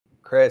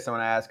Chris, I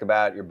want to ask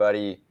about your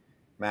buddy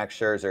Max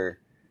Scherzer.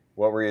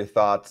 What were your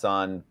thoughts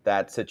on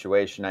that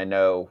situation? I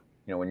know,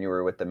 when you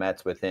were with the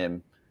Mets with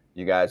him,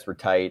 you guys were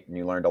tight and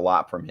you learned a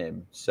lot from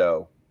him.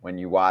 So when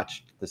you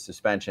watched the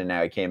suspension,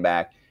 now he came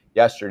back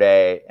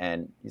yesterday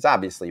and he's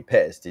obviously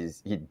pissed.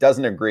 He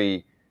doesn't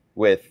agree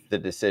with the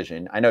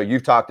decision. I know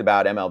you've talked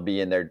about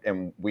MLB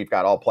and we've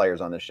got all players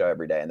on this show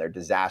every day and their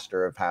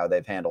disaster of how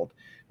they've handled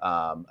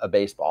a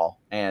baseball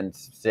and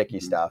sticky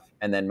stuff.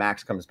 And then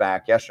Max comes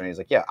back yesterday. And he's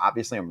like, yeah,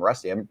 obviously I'm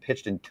rusty. I haven't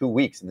pitched in 2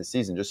 weeks and the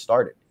season just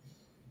started.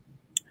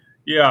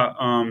 Yeah,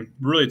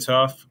 really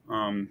tough.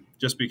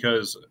 Just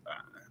because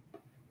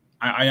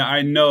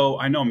I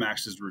know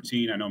Max's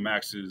routine. I know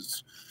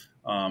Max's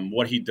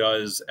what he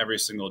does every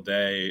single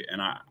day,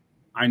 and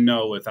I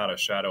know without a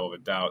shadow of a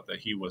doubt that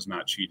he was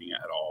not cheating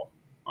at all.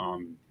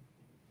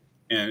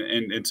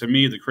 And to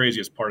me, the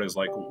craziest part is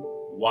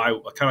why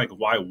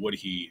would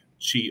he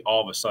cheat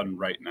all of a sudden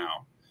right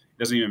now? It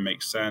doesn't even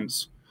make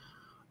sense.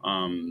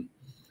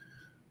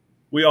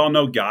 We all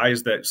know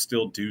guys that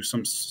still do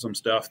some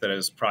stuff that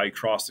is probably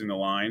crossing the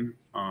line,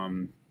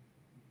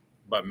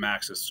 but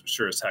Max is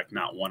sure as heck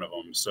not one of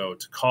them. So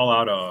to call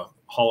out a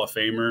Hall of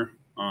Famer,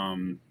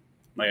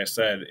 like I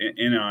said,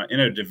 in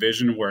a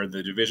division where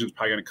the division is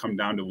probably going to come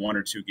down to 1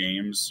 or 2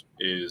 games,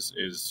 it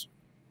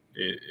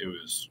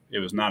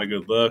was not a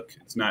good look.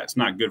 It's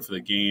not good for the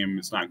game.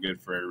 It's not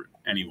good for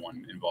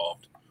anyone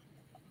involved.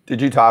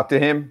 Did you talk to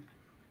him?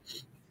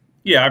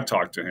 Yeah, I've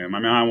talked to him. I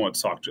mean, I won't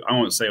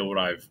say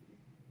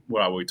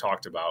what we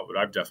talked about, but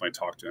I've definitely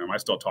talked to him. I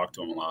still talk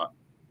to him a lot.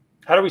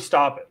 How do we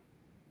stop it?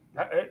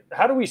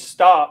 How do we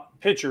stop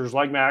pitchers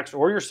like Max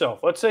or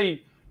yourself? Let's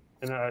say,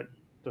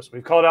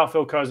 we've called out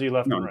Phil Cuzzy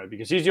left and right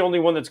because he's the only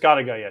one that's got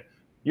a guy yet.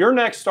 Your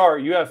next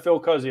start, you have Phil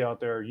Cuzzy out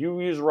there. You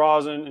use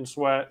rosin and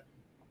sweat,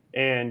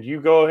 and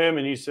you go him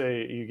and you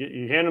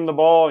hand him the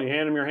ball, you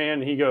hand him your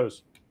hand, and he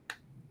goes,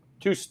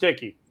 too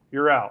sticky.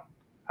 You're out.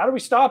 How do we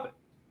stop it?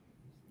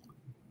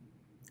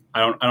 I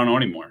don't know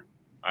anymore.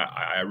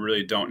 I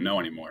really don't know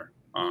anymore.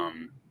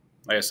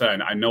 Like I said,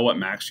 I know what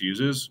Max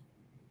uses.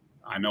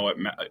 I know what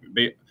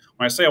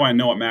when I say I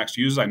know what Max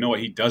uses, I know what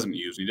he doesn't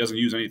use. He doesn't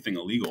use anything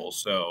illegal.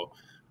 So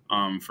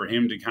for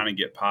him to kind of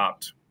get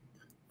popped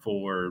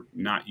for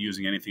not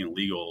using anything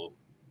illegal,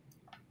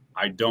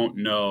 I don't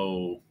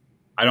know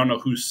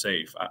who's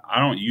safe. I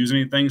don't use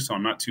anything, so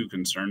I'm not too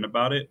concerned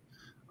about it.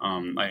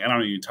 I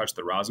don't even touch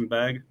the rosin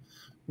bag.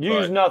 You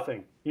use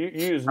nothing. You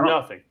use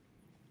nothing.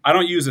 I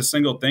don't use a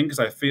single thing because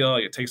I feel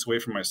like it takes away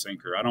from my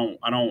sinker. I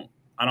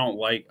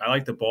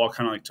like the ball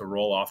kind of like to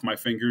roll off my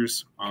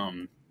fingers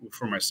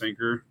for my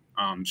sinker.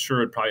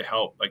 Sure, it'd probably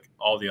help like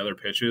all the other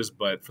pitches,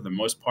 but for the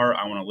most part,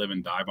 I want to live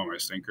and die by my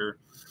sinker.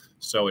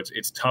 So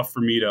it's tough for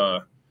me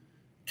to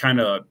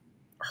kind of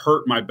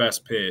hurt my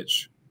best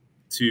pitch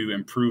to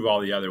improve all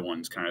the other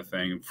ones, kind of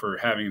thing, for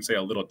having, say,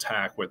 a little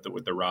tack with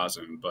the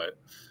rosin. But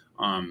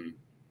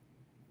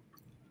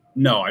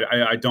no,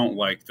 I don't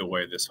like the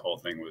way this whole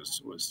thing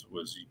was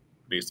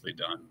basically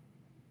done.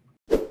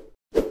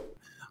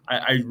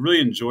 I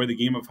really enjoy the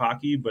game of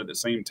hockey, but at the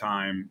same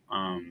time,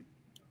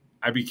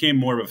 I became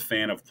more of a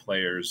fan of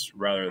players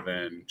rather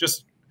than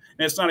just.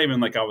 And it's not even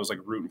like I was like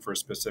rooting for a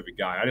specific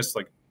guy. I just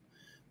like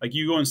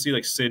you go and see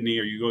like Sydney,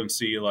 or you go and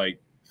see like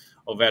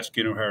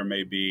Ovechkin or whoever it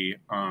may be,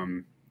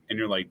 and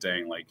you're like,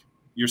 dang, like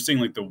you're seeing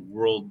like the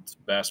world's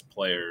best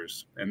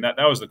players, and that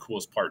was the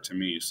coolest part to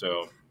me.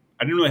 So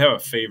I didn't really have a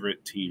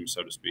favorite team,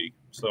 so to speak.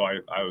 So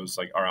I was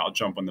like, all right, I'll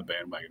jump on the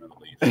bandwagon of the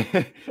Leafs.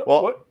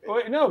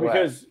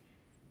 Because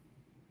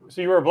so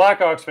you were a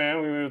Blackhawks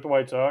fan. We went with the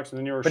White Sox, and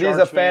then you were. But he's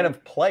a fan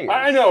of players.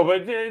 I know,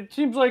 but it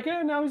seems like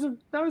now he's a.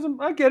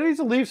 I get it. He's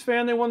a Leafs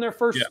fan. They won their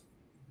first. Yeah.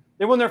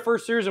 They won their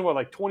first series in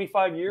like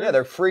 25 years. Yeah,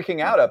 they're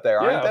freaking out up there,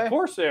 aren't they? Yeah, of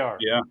course they are.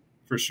 Yeah,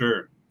 for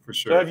sure.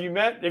 So have you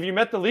met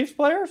the Leafs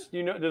players?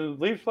 Do the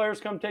Leafs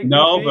players come take?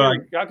 No, but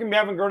how come you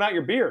haven't grown out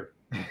your beard?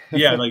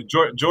 Yeah, like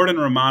Jordan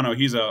Romano,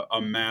 he's a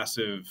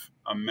massive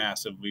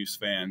Leafs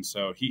fan,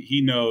 so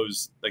he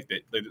knows like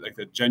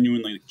the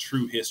genuinely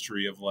true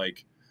history of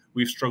like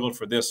we've struggled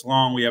for this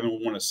long, we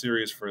haven't won a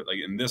series for like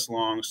in this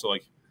long, so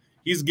like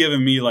he's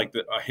given me like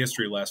a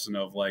history lesson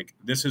of like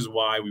this is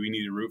why we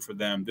need to root for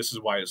them, this is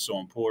why it's so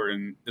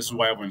important, this is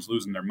why everyone's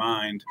losing their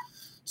mind.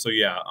 So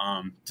yeah,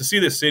 to see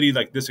the city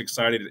like this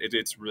excited,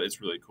 it's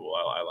really cool.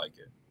 I like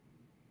it.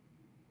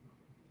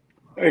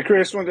 Hey,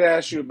 Chris, wanted to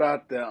ask you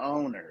about the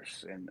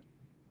owners, and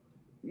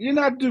you're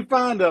not too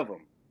fond of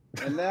them.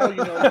 And now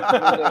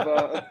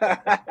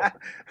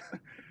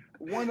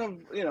one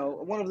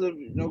of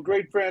the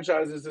great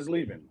franchises is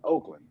leaving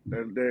Oakland.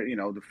 They're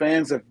the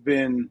fans have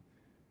been,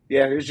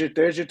 there's your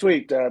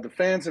tweet. The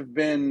fans have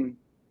been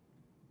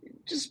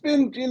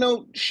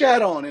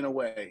shat on in a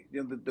way.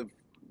 The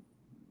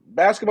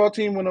basketball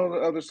team went on the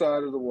other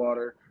side of the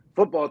water.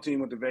 Football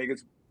team went to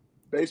Vegas.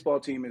 Baseball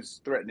team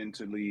is threatening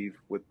to leave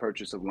with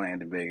purchase of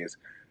land in Vegas.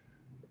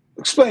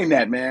 Explain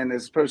that, man.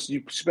 As a person,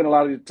 you spent a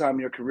lot of your time in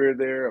your career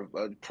there,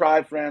 a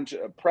proud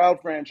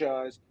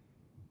franchise.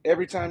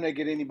 Every time they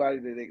get anybody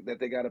that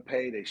they got to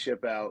pay, they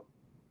ship out.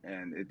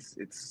 And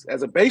it's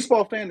as a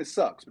baseball fan, it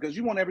sucks because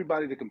you want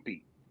everybody to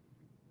compete.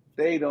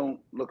 They don't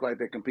look like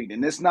they're competing.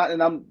 And it's not,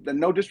 and I'm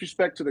no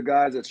disrespect to the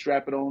guys that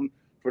strap it on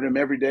for them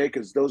every day,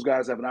 because those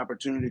guys have an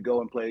opportunity to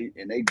go and play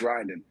and they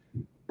grinding.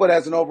 But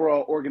as an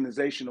overall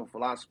organizational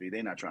philosophy,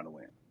 they're not trying to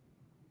win.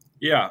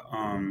 Yeah,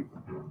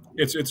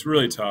 it's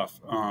really tough.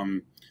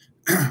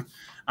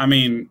 I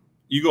mean,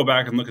 you go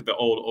back and look at the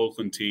old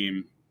Oakland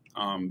team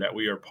that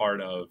we are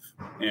part of,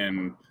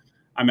 and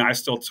I mean, I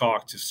still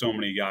talk to so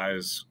many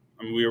guys.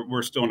 I mean,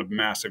 we're still in a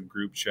massive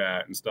group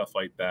chat and stuff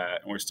like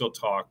that, and we still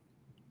talk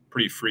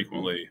pretty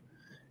frequently.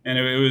 And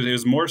it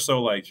was more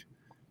so like,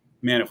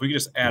 man, if we could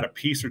just add a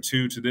piece or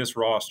two to this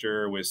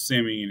roster with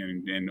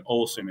Simeon and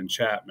Olsen and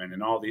Chapman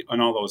and all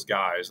those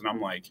guys, and I'm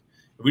like,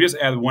 if we just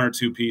add one or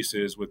two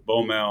pieces with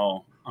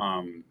Bomel,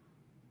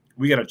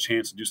 we got a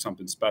chance to do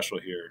something special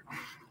here.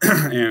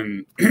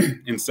 And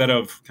instead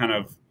of kind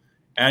of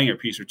adding a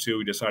piece or two,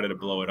 we decided to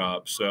blow it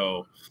up.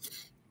 So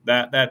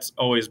that's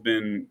always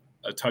been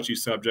a touchy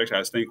subject,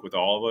 I think, with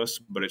all of us.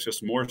 But it's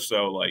just more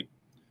so like,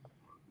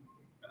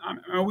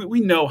 we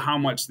know how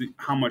much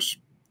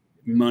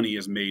money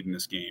is made in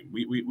this game.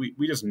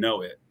 We just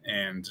know it.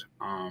 And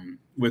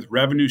with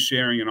revenue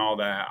sharing and all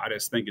that, I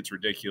just think it's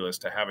ridiculous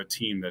to have a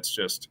team that's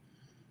just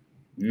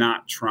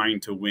not trying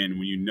to win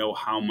when you know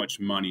how much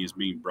money is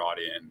being brought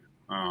in.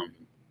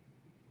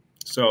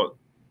 So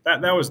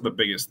that was the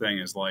biggest thing,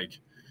 is like,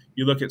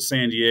 you look at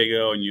San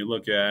Diego and you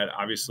look at,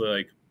 obviously,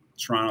 like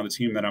Toronto, the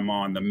team that I'm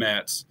on, the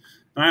Mets.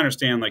 And I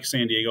understand like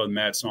San Diego, the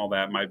Mets and all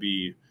that might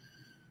be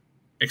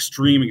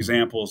extreme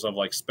examples of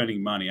like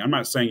spending money. I'm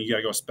not saying you got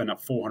to go spend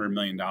up $400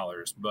 million,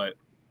 but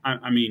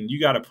I mean, you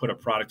got to put a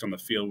product on the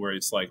field where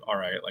it's like, all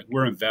right, like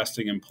we're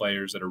investing in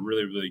players that are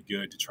really, really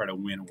good to try to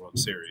win a World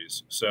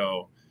Series.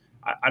 So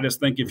I just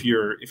think if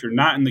you're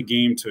not in the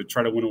game to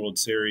try to win a World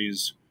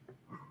Series,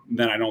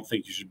 then I don't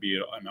think you should be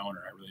an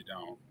owner. I really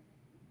don't.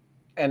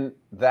 And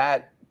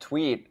that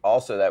tweet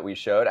also that we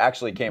showed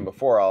actually came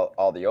before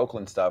all the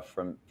Oakland stuff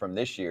from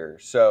this year.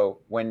 So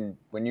when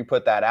you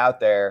put that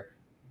out there,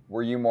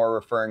 were you more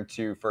referring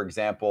to, for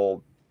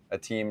example, a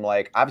team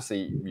like,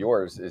 obviously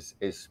yours is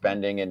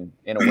spending in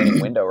a winning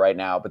window right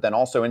now, but then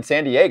also in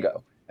San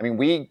Diego? I mean,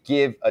 we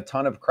give a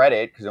ton of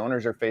credit, because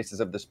owners are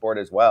faces of the sport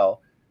as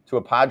well, to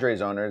a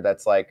Padres owner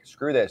that's like,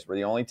 screw this, we're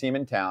the only team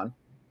in town.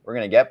 We're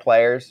going to get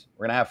players.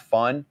 We're going to have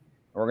fun. And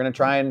we're going to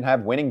try and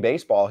have winning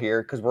baseball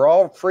here because we're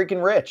all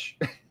freaking rich.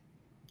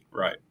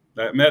 Right.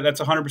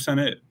 That's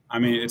 100% it. I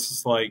mean, it's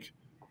just like,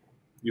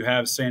 you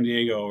have San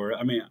Diego, or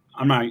I mean,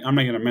 I'm not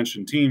going to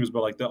mention teams,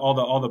 but like all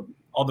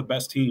the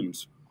best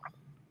teams.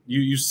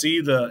 You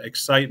see the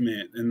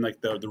excitement and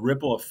like the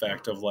ripple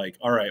effect of like,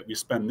 all right, we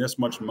spend this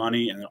much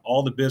money, and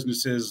all the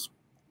businesses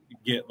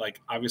get like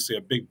obviously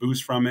a big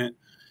boost from it.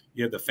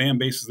 You have the fan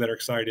bases that are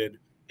excited.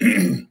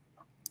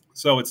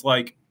 So it's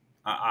like,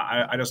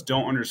 I just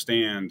don't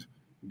understand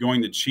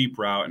going the cheap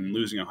route and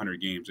losing 100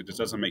 games. It just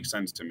doesn't make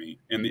sense to me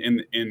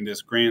in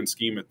this grand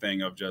scheme of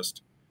thing of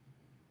just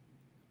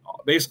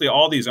basically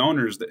all these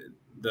owners.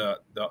 The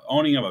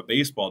owning of a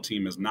baseball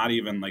team is not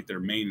even like their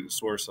main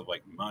source of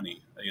like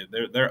money.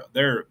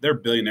 They're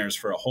billionaires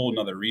for a whole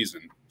nother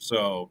reason.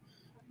 So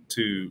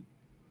to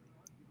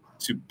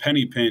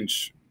penny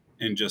pinch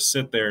and just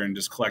sit there and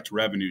just collect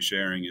revenue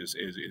sharing is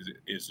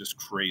just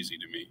crazy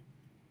to me.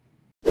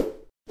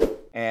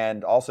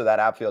 And also that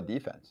outfield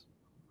defense.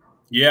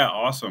 Yeah,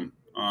 awesome.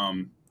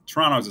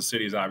 Toronto as a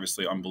city is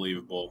obviously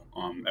unbelievable.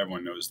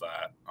 Everyone knows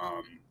that.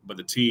 But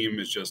the team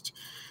is just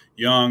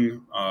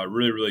young,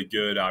 really, really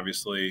good,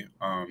 obviously.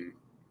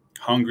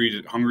 Hungry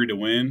to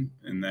win.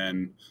 And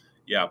then,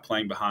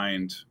 playing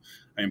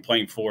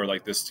for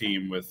like this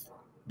team with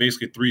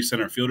basically 3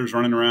 center fielders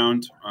running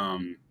around,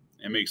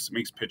 it makes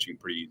pitching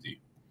pretty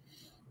easy.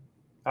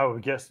 I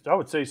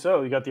would say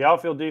so. You got the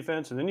outfield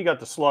defense, and then you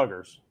got the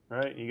sluggers,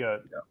 right? You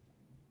got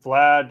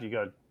Vlad, you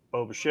got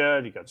Bo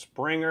Bichette, you got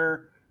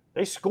Springer.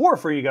 They score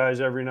for you guys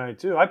every night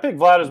too. I picked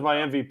Vlad as my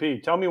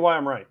MVP. Tell me why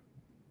I'm right.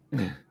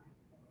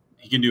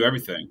 He can do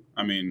everything.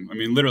 I mean,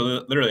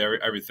 literally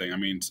everything. I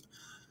mean,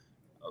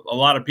 a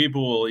lot of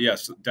people will,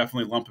 yes,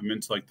 definitely lump him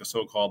into like the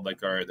so-called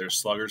like, all right, they're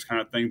sluggers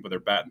kind of thing, but they're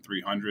batting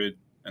 300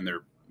 and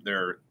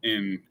they're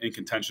in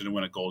contention to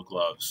win a Gold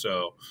Glove.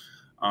 So,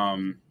 I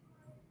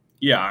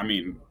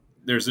mean,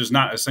 there's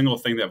not a single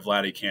thing that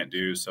Vladdy can't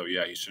do. So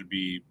he should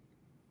be.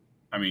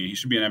 I mean, he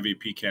should be an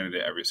MVP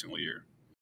candidate every single year.